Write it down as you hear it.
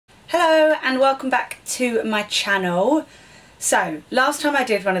Hello and welcome back to my channel. So last time I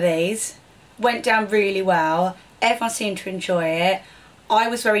did one of these went down really well. Everyone seemed to enjoy it. I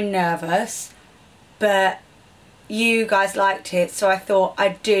was very nervous, but you guys liked it, so I thought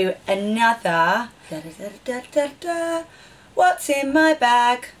I'd do another what's in my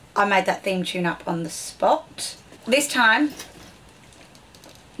bag. I made that theme tune up on the spot. This time,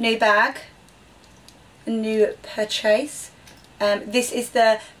 new bag, a new purchase. This is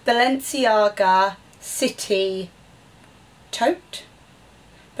the Balenciaga City tote.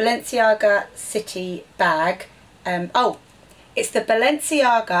 Balenciaga City bag. It's the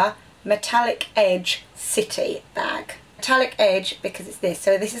Balenciaga Metallic Edge City bag. Metallic Edge because it's this.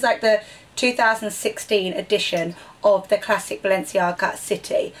 So this is like the 2016 edition of the classic Balenciaga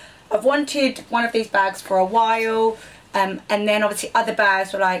City. I've wanted one of these bags for a while, and then obviously other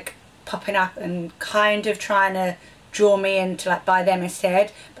bags were like popping up and kind of trying to draw me in to like buy them instead,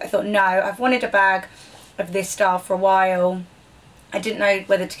 but I thought no, I've wanted a bag of this style for a while. I didn't know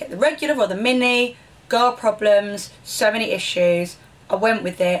whether to get the regular or the mini. Girl problems, so many issues. I went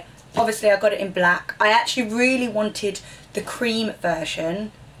with it. Obviously I got it in black. I actually really wanted the cream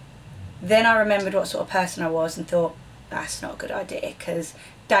version. Then I remembered what sort of person I was and thought that's not a good idea because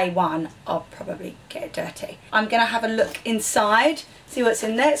day one I'll probably get it dirty. I'm gonna have a look inside, see what's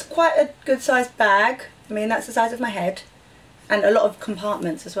in there. It's quite a good sized bag. I mean, that's the size of my head, and a lot of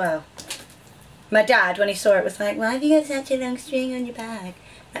compartments as well. My dad, when he saw it, was like, why have you got such a long string on your bag?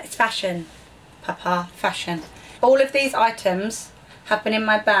 It's fashion, Papa, fashion. All of these items have been in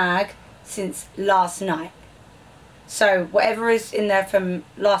my bag since last night. So whatever is in there from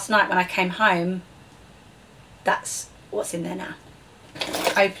last night when I came home, that's what's in there now.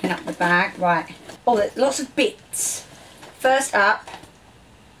 Opening up the bag, right. Oh, there's lots of bits. First up,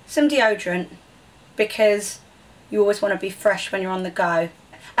 some deodorant, because you always want to be fresh when you're on the go.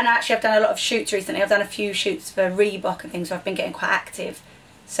 And actually I've done a lot of shoots recently. I've done a few shoots for Reebok and things, so I've been getting quite active.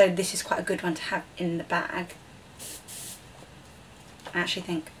 So this is quite a good one to have in the bag. I actually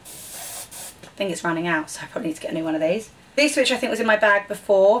think it's running out, so I probably need to get a new one of these. This, which I think was in my bag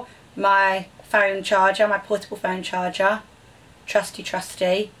before, my phone charger, my portable phone charger.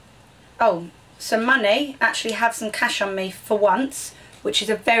 Trusty. Oh, some money. Actually have some cash on me for once, which is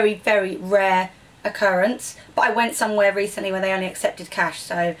a very, very rare occurrence, but I went somewhere recently where they only accepted cash,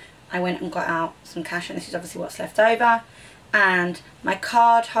 so I went and got out some cash, and this is obviously what's left over. And my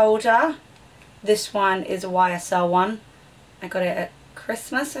card holder, this one is a YSL one. I got it at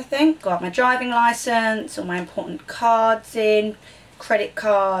Christmas, I think. Got my driving license, all my important cards in, credit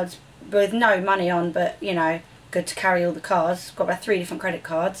cards with no money on, but you know, good to carry all the cards. Got about 3 different credit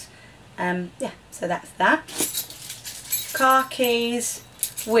cards. Yeah, so that's that. Car keys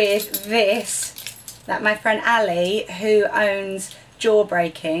with this, that my friend Ali, who owns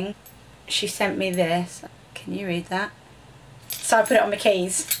Jawbreaking, she sent me this. Can you read that? So I put it on my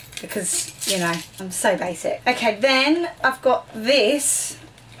keys because, you know, I'm so basic. Okay, then I've got this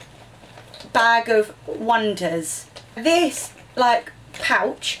bag of wonders. This, like,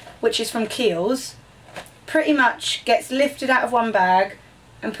 pouch, which is from Kiehl's, pretty much gets lifted out of one bag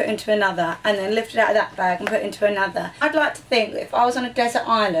and put into another, and then lifted out of that bag and put into another. I'd like to think that if I was on a desert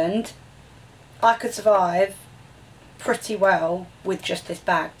island, I could survive pretty well with just this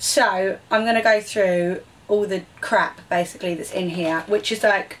bag. So I'm going to go through all the crap basically that's in here, which is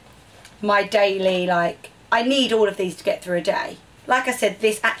like my daily, like, I need all of these to get through a day. Like I said,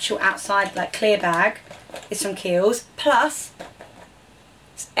 this actual outside like clear bag is from Kiehl's, plus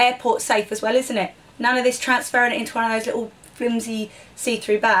it's airport safe as well, isn't it? None of this transferring it into one of those little flimsy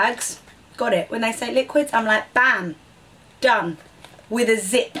see-through bags. Got it. When they say liquids, I'm like, bam, done. With a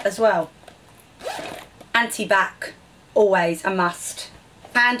zip as well. Anti-bac, always a must.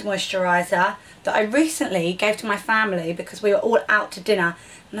 Hand moisturiser that I recently gave to my family because we were all out to dinner,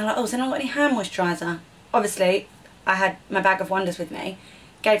 and they're like, oh, has anyone got any hand moisturiser? Obviously I had my bag of wonders with me,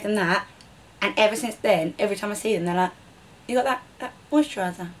 gave them that, and ever since then, every time I see them, they're like, you got that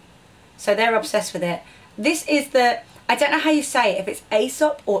moisturiser? So they're obsessed with it. This is the, I don't know how you say it, if it's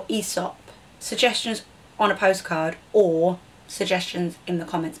Aesop or Aesop. Suggestions on a postcard or suggestions in the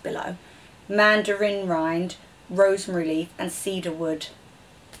comments below. Mandarin rind, rosemary leaf and cedar wood.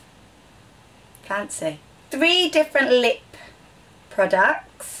 Fancy. 3 different lip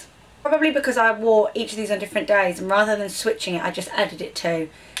products. Probably because I wore each of these on different days, and rather than switching it I just added it too.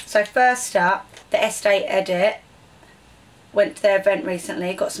 So first up, the Estate Edit. Went to their event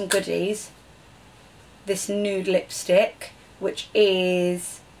recently, got some goodies. This nude lipstick, which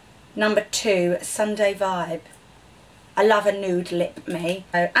is number 2, Sunday Vibe. I love a nude lip, me.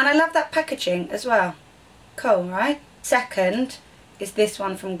 And I love that packaging as well. Cool, right? Second is this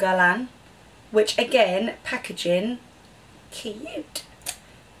one from Guerlain, which again, packaging, cute.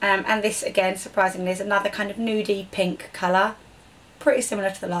 And this again, surprisingly, is another kind of nudie pink colour. Pretty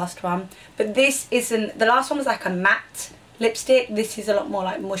similar to the last one. But this isn't, the last one was like a matte lipstick. This is a lot more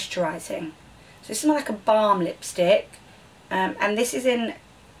like moisturising. So this is more like a balm lipstick. And this is in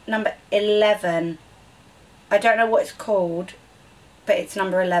number 11. I don't know what it's called, but it's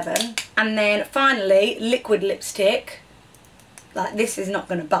number 11. And then finally, liquid lipstick. Like, this is not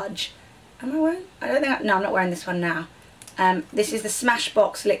going to budge. Am I wearing? I don't think no, I'm not wearing this one now. This is the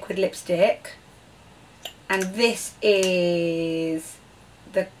Smashbox liquid lipstick. And this is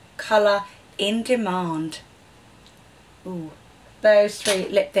the colour In Demand. Ooh. Those 3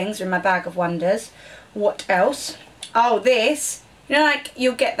 lip things are in my bag of wonders. What else? Oh, this. You know, like,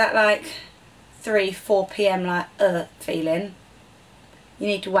 you'll get that, like, 3-4 PM, like, feeling. You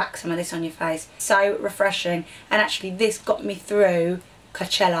need to whack some of this on your face. So refreshing. And actually, this got me through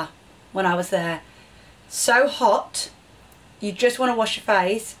Coachella when I was there. So hot. You just want to wash your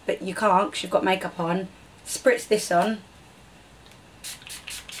face, but you can't because you've got makeup on. Spritz this on.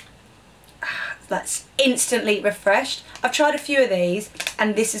 That's instantly refreshed. I've tried a few of these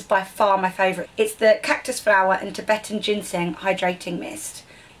and this is by far my favourite. It's the Cactus Flower and Tibetan Ginseng Hydrating Mist.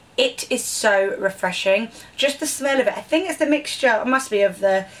 It is so refreshing. Just the smell of it. I think it's the mixture, it must be, of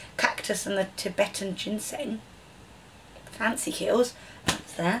the cactus and the Tibetan ginseng. Fancy heels.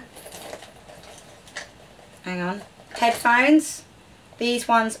 That's there. Hang on. Headphones. These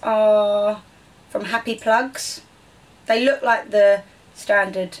ones are from Happy Plugs. They look like the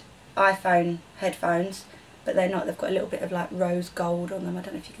standard iPhone headphones, but they're not. They've got a little bit of like rose gold on them. I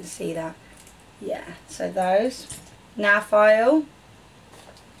don't know if you can see that. Yeah, so those. Nail file.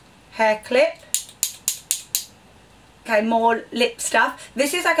 Hair clip. Okay, more lip stuff.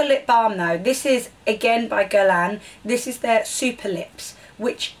 This is like a lip balm though. This is again by Guerlain. This is their Super Lips,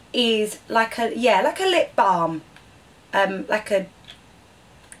 which is like a, yeah, like a lip balm. Like a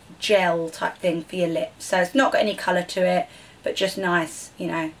gel type thing for your lips. So it's not got any colour to it, but just nice, you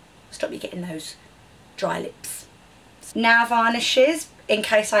know, stop you getting those dry lips. Nail varnishes, in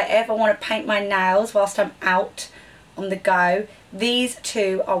case I ever want to paint my nails whilst I'm out on the go. These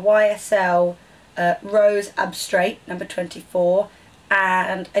 2 are YSL Rose Abstrate number 24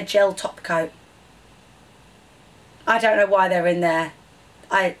 and a gel top coat. I don't know why they're in there.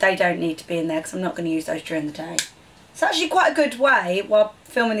 They don't need to be in there because I'm not going to use those during the day. It's actually quite a good way while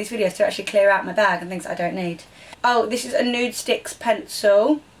filming these videos to actually clear out my bag and things I don't need. Oh, this is a Nude Sticks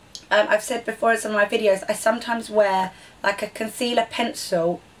pencil. I've said before in some of my videos, I sometimes wear like a concealer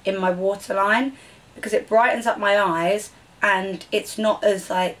pencil in my waterline because it brightens up my eyes and it's not as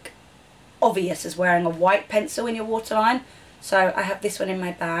like obvious as wearing a white pencil in your waterline. So I have this one in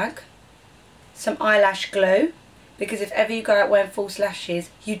my bag. Some eyelash glue, because if ever you go out wearing false lashes,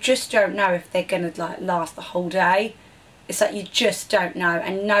 you just don't know if they're gonna like last the whole day. It's like you just don't know,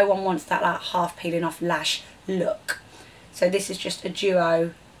 and no one wants that like half peeling off lash look. So this is just a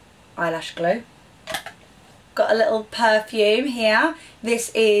duo eyelash glue. Got a little perfume here. This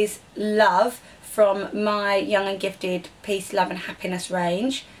is Love from my Young and Gifted Peace, Love and Happiness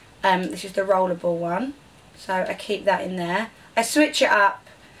range. This is the rollable one, so I keep that in there. I switch it up.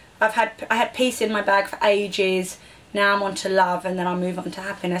 I had Peace in my bag for ages. Now I'm on to Love and then I'll move on to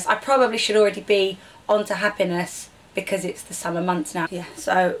Happiness. I probably should already be on to Happiness because it's the summer months now. Yeah,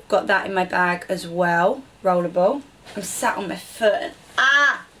 so got that in my bag as well, rollable. I'm sat on my foot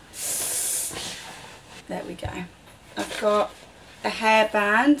and there we go. I've got a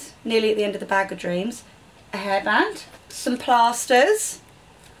hairband, nearly at the end of the bag of dreams. A hairband, some plasters.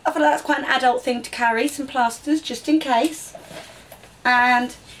 I feel like that's quite an adult thing to carry, some plasters just in case.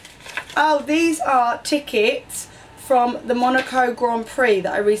 And oh, these are tickets from the Monaco Grand Prix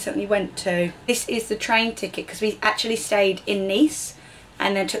that I recently went to. This is the train ticket because we actually stayed in Nice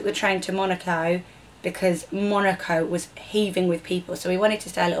and then took the train to Monaco because Monaco was heaving with people, so we wanted to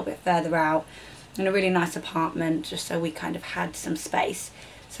stay a little bit further out in a really nice apartment just so we kind of had some space.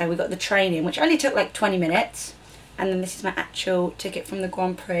 So we got the train in, which only took like 20 minutes, and then this is my actual ticket from the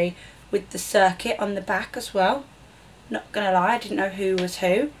Grand Prix with the circuit on the back as well. Not gonna lie, I didn't know who was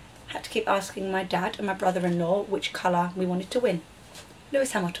who. Had to keep asking my dad and my brother-in-law which colour we wanted to win.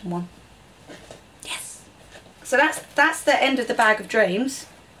 Lewis Hamilton won. Yes. So that's the end of the bag of dreams.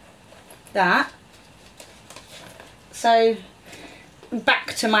 That. So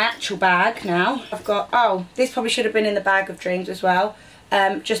back to my actual bag now. I've got, oh, this probably should have been in the bag of dreams as well.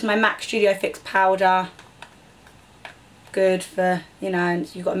 Just my MAC Studio Fix powder. Good for, you know,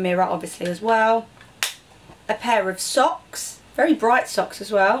 and you've got a mirror obviously as well. A pair of socks. Very bright socks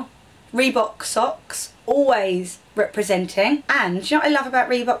as well. Reebok socks, always representing. And do you know what I love about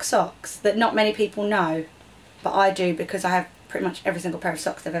Reebok socks that not many people know, but I do because I have pretty much every single pair of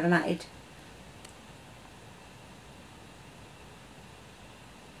socks they've ever made?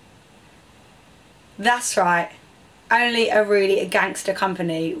 That's right, only a gangster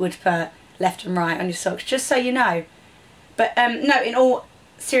company would put left and right on your socks, just so you know. But no, in all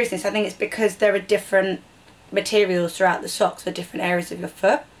seriousness, I think it's because there are different materials throughout the socks for different areas of your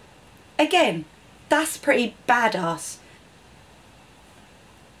foot. Again, that's pretty badass.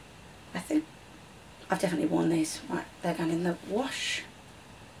 I think I've definitely worn these. Right, they're going in the wash.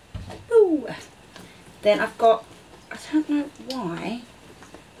 Ooh. Then I've got, I don't know why,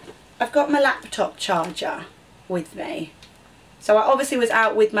 I've got my laptop charger with me. So I obviously was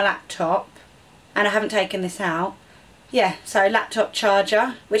out with my laptop and I haven't taken this out. Yeah, so laptop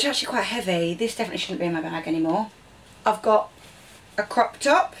charger, which is actually quite heavy. This definitely shouldn't be in my bag anymore. I've got a crop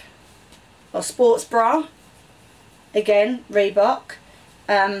top or sports bra. Again, Reebok.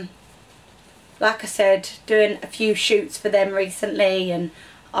 Like I said, doing a few shoots for them recently, and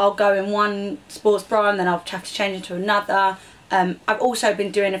I'll go in one sports bra and then I'll have to change into another. I've also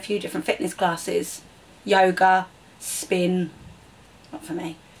been doing a few different fitness classes. Yoga, spin, not for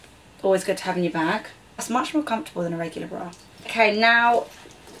me. Always good to have in your bag. That's much more comfortable than a regular bra. Okay, now,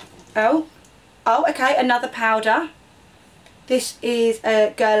 okay, another powder. This is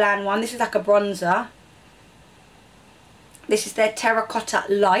a Guerlain one. This is like a bronzer. This is their Terracotta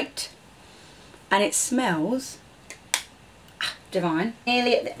Light. And it smells divine.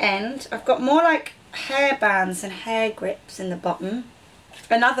 Nearly at the end, I've got more like hair bands and hair grips in the bottom.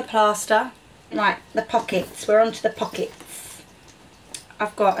 Another plaster. Right, the pockets. We're on to the pockets.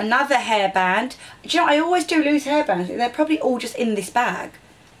 I've got another hairband. Do you know, I always do lose hairbands. They're probably all just in this bag.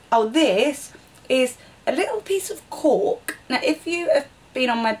 Oh, this is a little piece of cork. Now, if you have been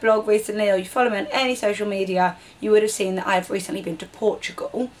on my blog recently or you follow me on any social media, you would have seen that I've recently been to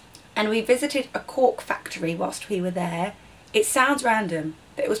Portugal and we visited a cork factory whilst we were there. It sounds random,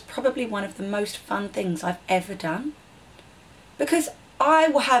 but it was probably one of the most fun things I've ever done, because I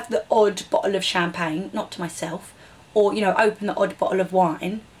will have the odd bottle of champagne, not to myself, or, you know, open the odd bottle of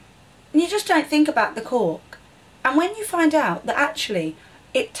wine, and you just don't think about the cork. And when you find out that actually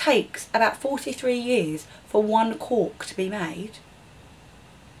it takes about 43 years for one cork to be made,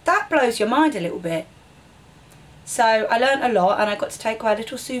 that blows your mind a little bit. So I learnt a lot, and I got to take away a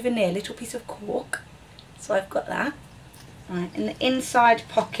little souvenir, little piece of cork. So I've got that. Right, in the inside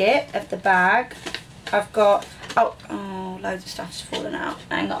pocket of the bag, I've got, oh, loads of stuff's fallen out.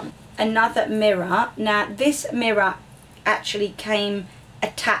 Hang on. Another mirror. Now, this mirror actually came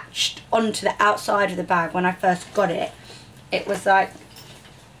attached onto the outside of the bag when I first got it. It was like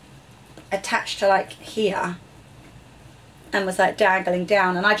attached to like here and was like dangling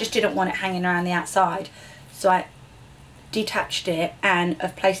down, and I just didn't want it hanging around the outside. So I detached it and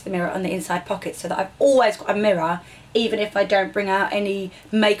I've placed the mirror on the inside pocket so that I've always got a mirror, even if I don't bring out any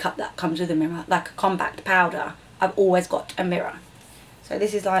makeup that comes with a mirror, like a compact powder. I've always got a mirror. So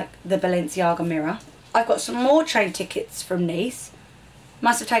this is like the Balenciaga mirror. I've got some more train tickets from Nice.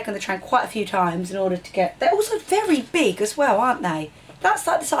 Must have taken the train quite a few times in order to get... They're also very big as well, aren't they? That's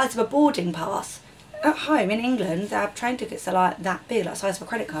like the size of a boarding pass. At home in England, our train tickets are like that big, like the size of a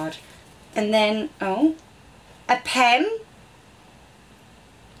credit card. And then, oh, a pen.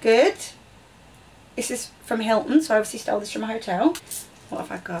 Good. This is from Hilton, so I obviously stole this from a hotel. What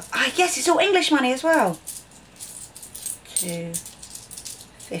have I got? Ah, yes, it's all English money as well.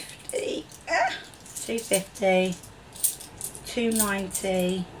 £2.50. £2.50.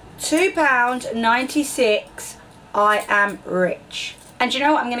 £2.90. £2.96. I am rich. And you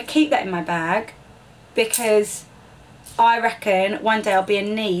know what? I'm going to keep that in my bag because I reckon one day I'll be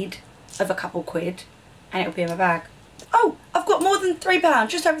in need of a couple quid and it'll be in my bag. Oh, I've got more than £3,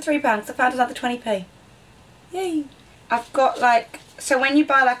 just over £3. I found another 20p. Yay. I've got like, so when you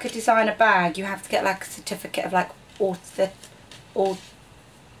buy like a designer bag, you have to get like a certificate of like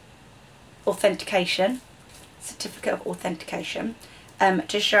authentication. Certificate of authentication.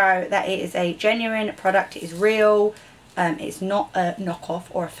 To show that it is a genuine product, it is real, it's not a knockoff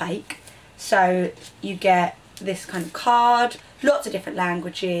or a fake. So you get this kind of card, lots of different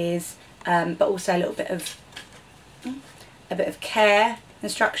languages, but also a little bit of care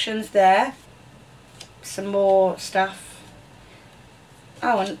instructions there. Some more stuff.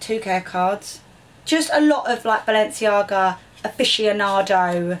 Oh, and 2 care cards. Just a lot of like Balenciaga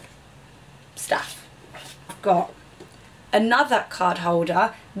aficionado stuff. I've got another card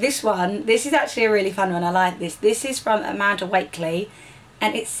holder. This is actually a really fun one. I like this. This is from Amanda Wakely,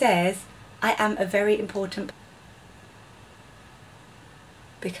 and it says, "I am a very important..."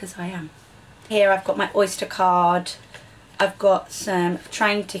 because I am. Here I've got my Oyster card. I've got some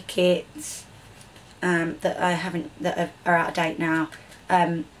train tickets that are out of date now.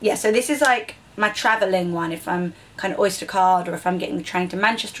 Yeah, so this is like my travelling one. If I'm kind of Oyster card, or if I'm getting the train to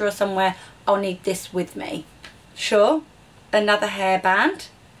Manchester or somewhere, I'll need this with me. Sure. Another hairband.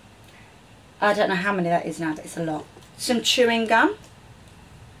 I don't know how many that is now, but it's a lot. Some chewing gum,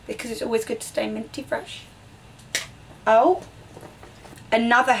 because it's always good to stay minty fresh. Oh,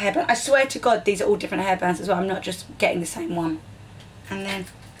 another hairband. I swear to God, these are all different hairbands as well. I'm not just getting the same one. And then,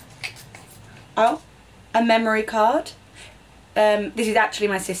 oh, a memory card. This is actually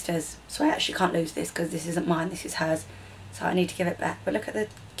my sister's, so I actually can't lose this because this isn't mine, this is hers. So I need to give it back. But look at the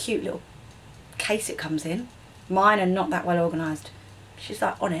cute little case it comes in. Mine are not that well organised. She's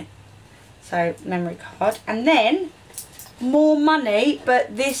like on it. So memory card. And then more money,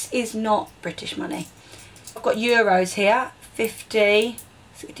 but this is not British money. I've got euros here. 50,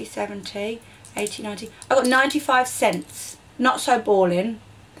 60, 70, 80, 90. I've got 95 cents. Not so balling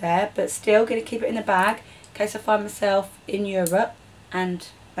there, but still going to keep it in the bag in case I find myself in Europe and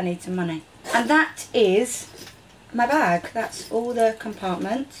I need some money. And that is my bag. That's all the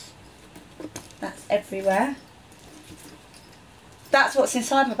compartments. That's everywhere. That's what's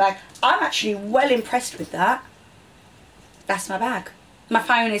inside my bag. I'm actually well impressed with that. That's my bag. My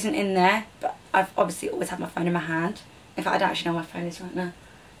phone isn't in there, but I've obviously always had my phone in my hand. In fact, I don't actually know where my phone is right now.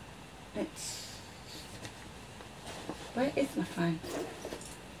 Where is my phone?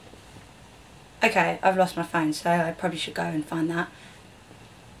 Okay, I've lost my phone, so I probably should go and find that.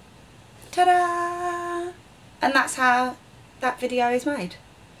 Ta-da! And that's how that video is made.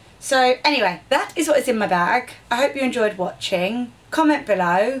 So anyway, that is what is in my bag. I hope you enjoyed watching. Comment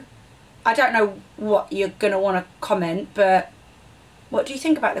below. I don't know what you're going to want to comment, but what do you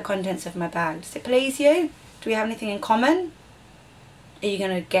think about the contents of my bag? Does it please you? Do we have anything in common? Are you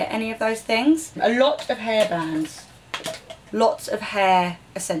going to get any of those things? A lot of hairbands. Lots of hair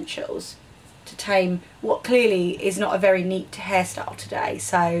essentials to tame what clearly is not a very neat hairstyle today.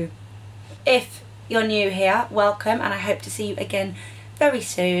 So if you're new here, welcome, and I hope to see you again very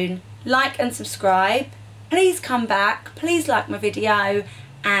soon. Like and subscribe. Please come back. Please like my video.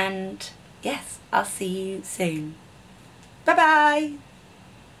 And yes, I'll see you soon. Bye bye.